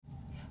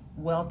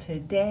Well,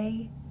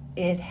 today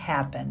it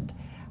happened.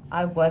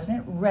 I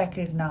wasn't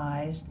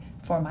recognized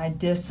for my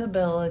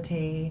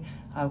disability.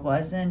 I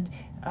wasn't,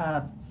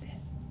 uh,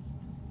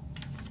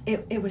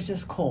 it was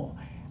just cool.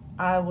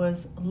 I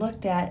was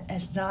looked at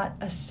as not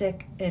a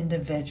sick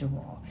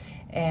individual.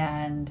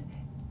 And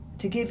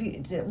to give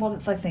you, well,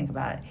 let's think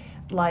about it.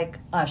 Like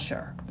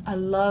Usher. I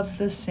love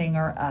the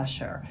singer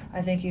Usher.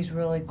 I think he's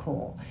really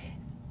cool.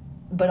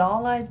 But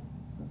all I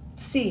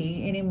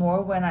see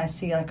anymore when I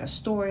see like a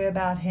story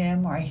about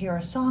him or I hear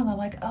a song, I'm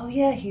like, oh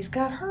yeah, he's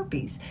got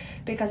herpes.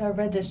 Because I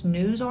read this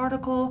news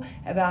article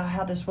about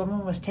how this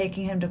woman was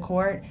taking him to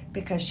court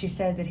because she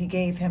said that he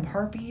gave him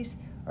herpes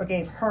or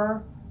gave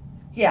her,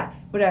 yeah,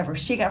 whatever.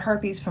 She got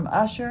herpes from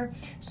Usher,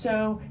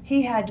 so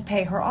he had to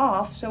pay her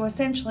off. So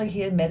essentially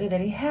he admitted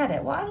that he had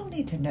it. Well, I don't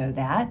need to know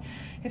that.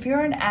 If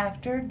you're an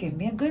actor, give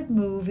me a good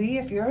movie.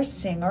 If you're a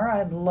singer,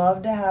 I'd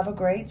love to have a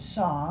great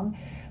song.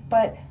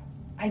 But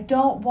I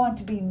don't want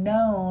to be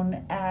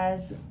known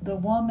as the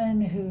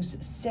woman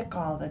who's sick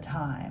all the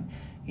time.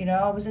 You know,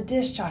 I was a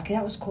disc jockey.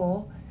 That was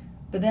cool.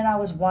 But then I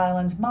was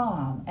Wyland's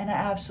mom, and I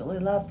absolutely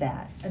loved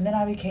that. And then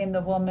I became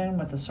the woman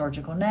with the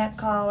surgical neck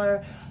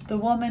collar, the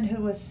woman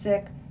who was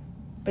sick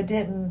but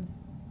didn't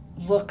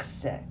look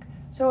sick.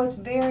 So it's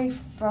very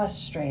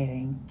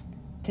frustrating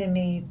to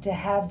me to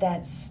have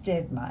that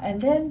stigma. And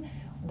then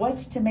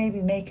what's to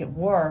maybe make it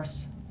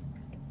worse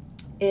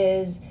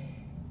is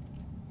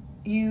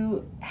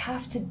you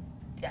have to,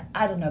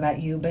 I don't know about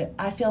you, but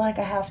I feel like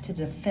I have to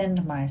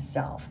defend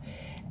myself.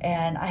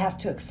 And I have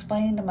to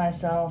explain to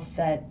myself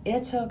that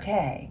it's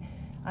okay.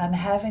 I'm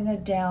having a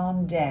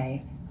down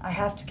day. I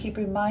have to keep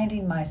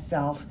reminding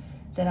myself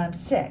that I'm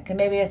sick. And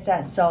maybe it's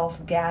that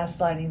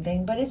self-gaslighting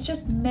thing, but it's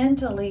just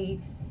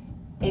mentally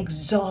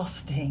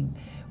exhausting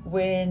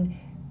when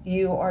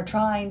you are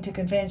trying to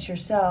convince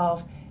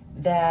yourself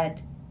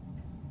that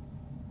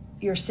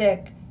you're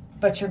sick,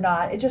 but you're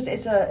not. It's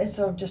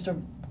just a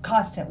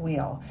constant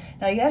wheel.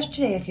 Now,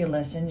 yesterday, if you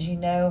listened, you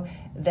know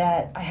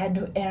that I had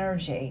no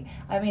energy.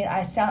 I mean,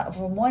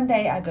 from one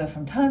day, I go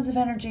from tons of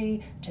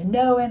energy to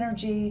no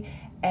energy,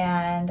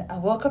 and I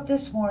woke up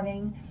this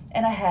morning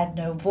and I had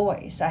no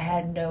voice. I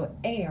had no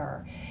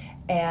air.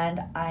 And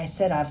I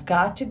said, I've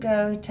got to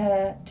go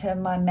to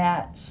my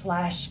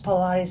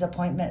mat/Pilates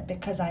appointment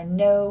because I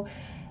know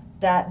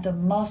that the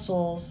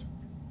muscles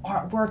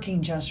aren't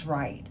working just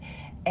right.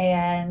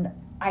 And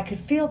I could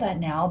feel that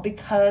now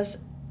because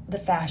the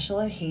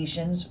fascial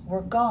adhesions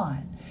were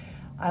gone.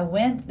 I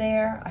went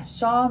there, I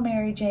saw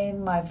Mary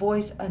Jane, my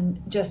voice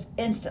just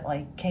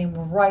instantly came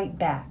right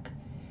back.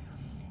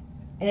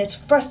 And it's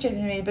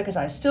frustrating to me because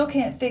I still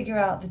can't figure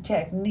out the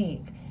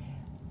technique.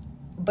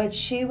 But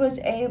she was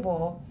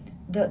able,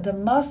 the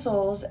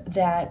muscles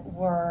that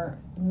were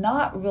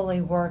not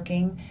really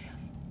working,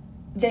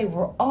 they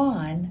were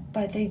on,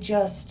 but they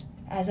just,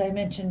 as I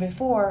mentioned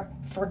before,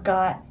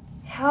 forgot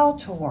how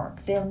to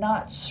work. They're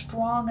not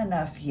strong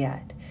enough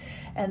yet.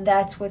 And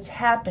that's what's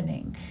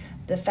happening.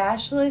 The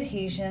fascial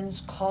adhesions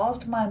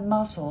caused my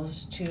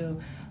muscles to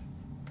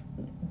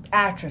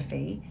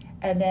atrophy.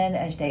 And then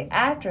as they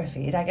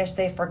atrophied, I guess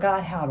they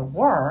forgot how to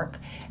work.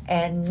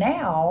 And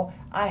now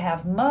I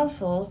have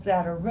muscles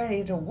that are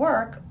ready to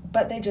work,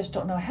 but they just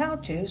don't know how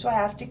to. So I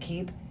have to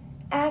keep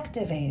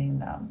activating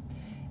them.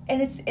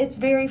 And it's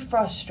very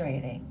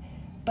frustrating.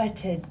 But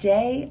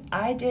today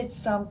I did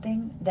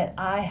something that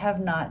I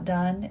have not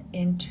done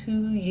in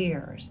 2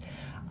 years.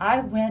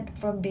 I went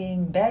from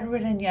being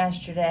bedridden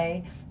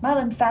yesterday. My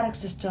lymphatic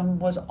system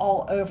was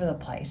all over the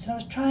place. And I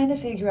was trying to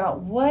figure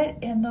out what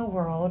in the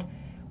world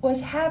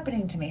was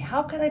happening to me.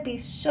 How could I be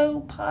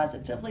so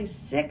positively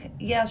sick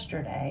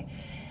yesterday?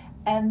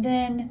 And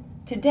then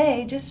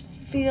today, just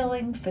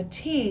feeling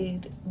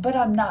fatigued, but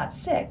I'm not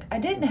sick. I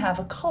didn't have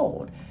a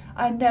cold.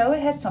 I know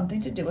it has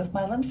something to do with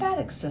my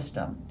lymphatic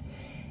system.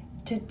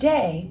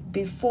 Today,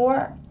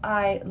 before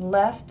I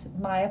left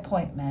my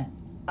appointment,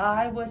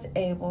 I was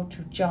able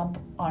to jump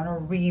on a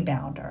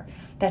rebounder.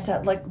 That's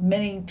that like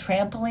mini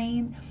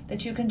trampoline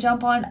that you can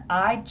jump on.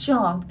 I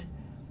jumped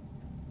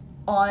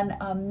on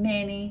a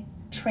mini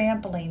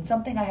trampoline,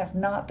 something I have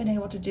not been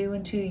able to do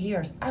in 2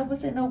 years. I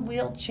was in a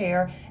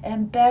wheelchair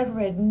and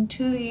bedridden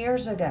 2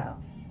 years ago.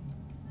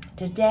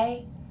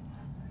 Today,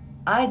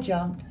 I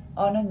jumped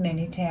on a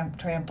mini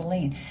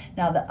trampoline.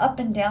 Now, the up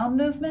and down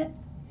movement,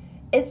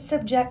 it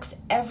subjects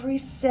every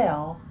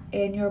cell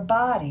in your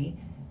body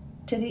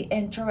to the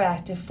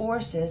interactive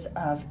forces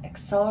of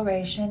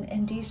acceleration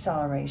and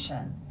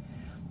deceleration.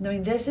 I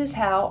mean, this is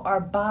how our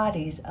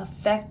bodies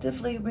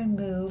effectively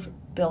remove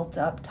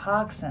built-up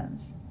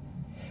toxins.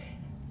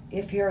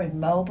 If you're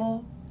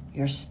immobile,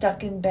 you're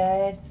stuck in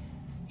bed,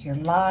 you're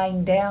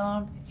lying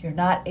down, you're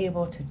not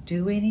able to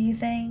do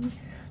anything,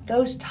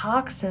 those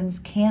toxins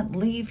can't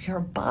leave your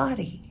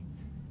body.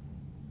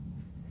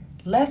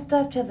 Left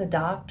up to the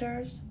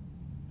doctors,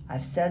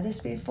 I've said this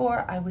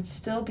before, I would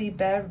still be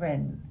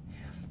bedridden.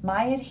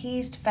 My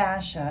adhesed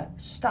fascia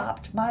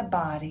stopped my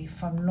body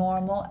from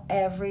normal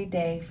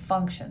everyday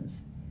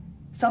functions.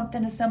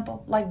 Something as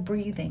simple like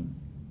breathing.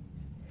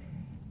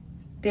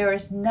 There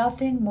is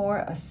nothing more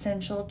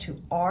essential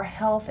to our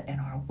health and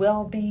our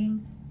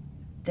well-being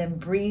than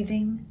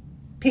breathing,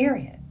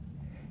 period.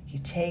 You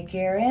take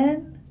air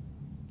in,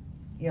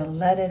 you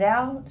let it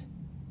out,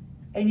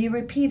 and you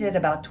repeat it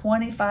about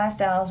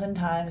 25,000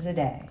 times a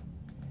day.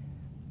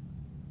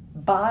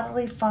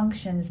 Bodily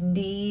functions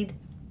need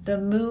the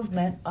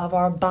movement of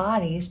our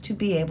bodies to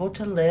be able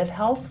to live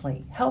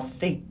healthily. To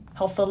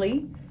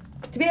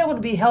be able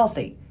to be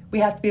healthy, we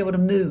have to be able to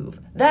move.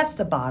 That's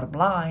the bottom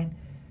line.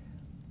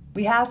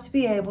 We have to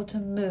be able to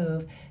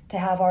move to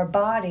have our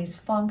bodies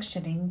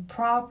functioning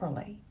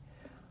properly.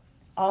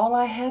 All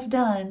I have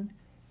done,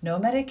 no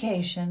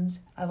medications,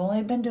 I've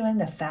only been doing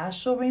the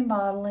fascial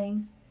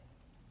remodeling,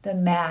 the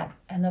mat,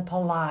 and the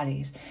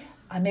Pilates.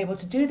 I'm able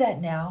to do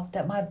that now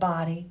that my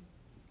body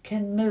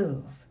can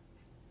move.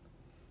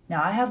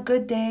 Now, I have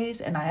good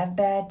days and I have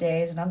bad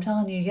days, and I'm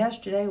telling you,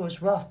 yesterday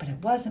was rough, but it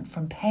wasn't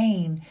from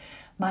pain.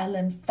 My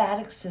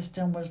lymphatic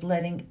system was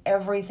letting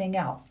everything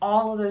out,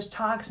 all of those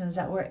toxins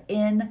that were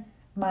in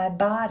my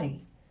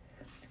body.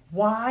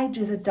 Why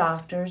do the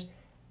doctors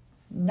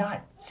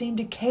not seem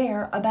to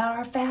care about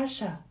our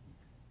fascia?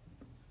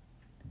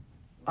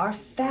 Our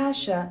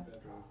fascia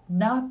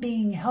not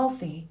being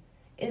healthy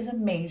is a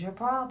major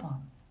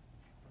problem.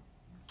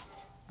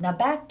 Now,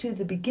 back to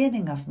the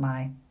beginning of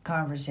my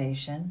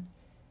conversation,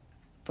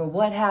 for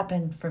what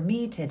happened for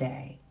me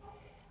today.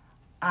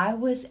 I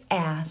was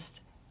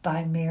asked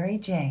by Mary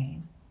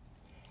Jane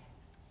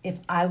if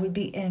I would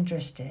be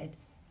interested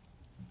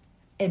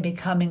in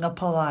becoming a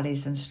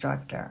Pilates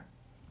instructor.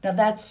 Now,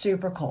 that's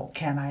super cool.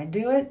 Can I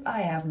do it?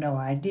 I have no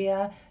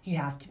idea. You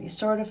have to be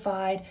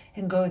certified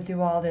and go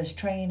through all this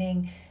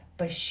training.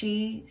 But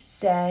she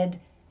said,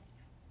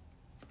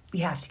 we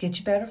have to get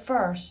you better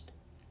first,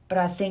 but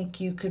I think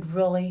you could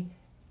really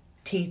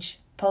teach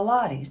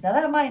Pilates. Now,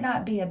 that might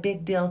not be a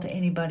big deal to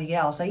anybody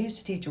else. I used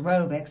to teach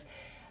aerobics,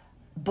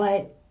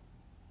 but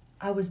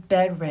I was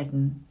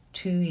bedridden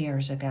 2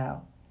 years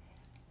ago,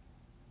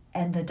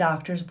 and the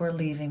doctors were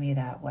leaving me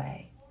that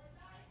way.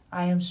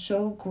 I am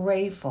so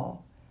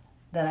grateful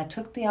that I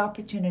took the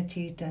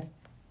opportunity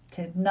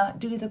to not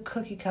do the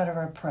cookie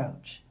cutter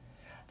approach.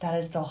 That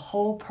is the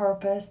whole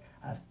purpose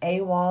of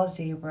AWOL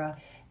Zebra.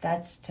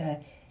 That's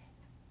to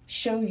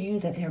show you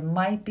that there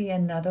might be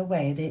another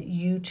way that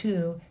you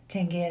too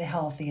can get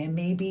healthy and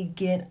maybe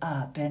get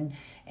up and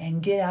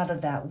get out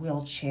of that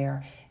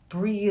wheelchair,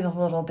 breathe a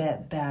little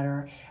bit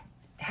better,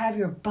 have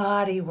your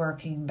body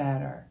working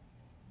better.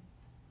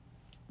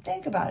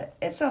 Think about it.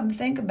 It's something to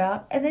think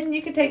about. And then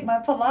you could take my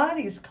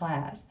Pilates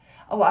class.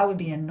 Oh, I would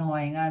be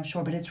annoying, I'm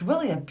sure, but it's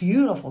really a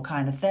beautiful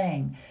kind of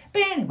thing.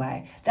 But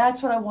anyway,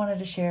 that's what I wanted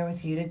to share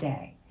with you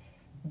today.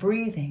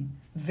 Breathing,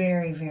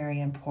 very,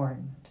 very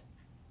important.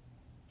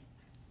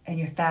 And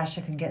your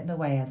fascia can get in the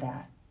way of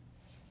that.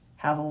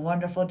 Have a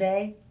wonderful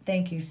day.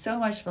 Thank you so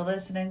much for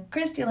listening.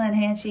 Christy Lynn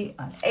Hanchey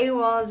on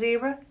AWOL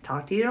Zebra.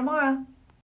 Talk to you tomorrow.